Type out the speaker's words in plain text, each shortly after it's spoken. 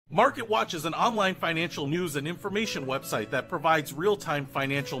MarketWatch is an online financial news and information website that provides real-time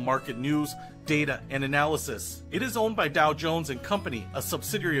financial market news, data, and analysis. It is owned by Dow Jones & Company, a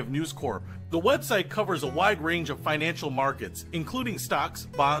subsidiary of News Corp. The website covers a wide range of financial markets, including stocks,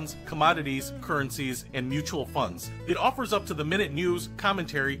 bonds, commodities, currencies, and mutual funds. It offers up-to-the-minute news,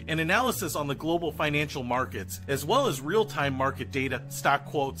 commentary, and analysis on the global financial markets, as well as real-time market data, stock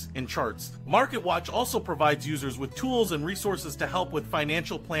quotes, and charts. MarketWatch also provides users with tools and resources to help with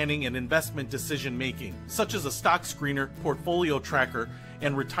financial planning and investment decision-making, such as a stock screener, portfolio tracker,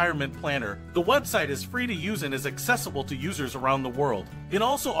 and retirement planner. The website is free to use and is accessible to users around the world. It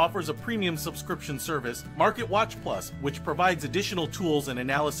also offers a premium subscription service, MarketWatch Plus, which provides additional tools and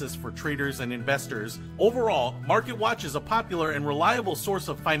analysis for traders and investors. Overall, MarketWatch is a popular and reliable source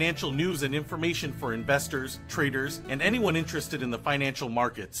of financial news and information for investors, traders, and anyone interested in the financial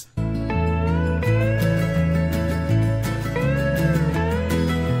markets.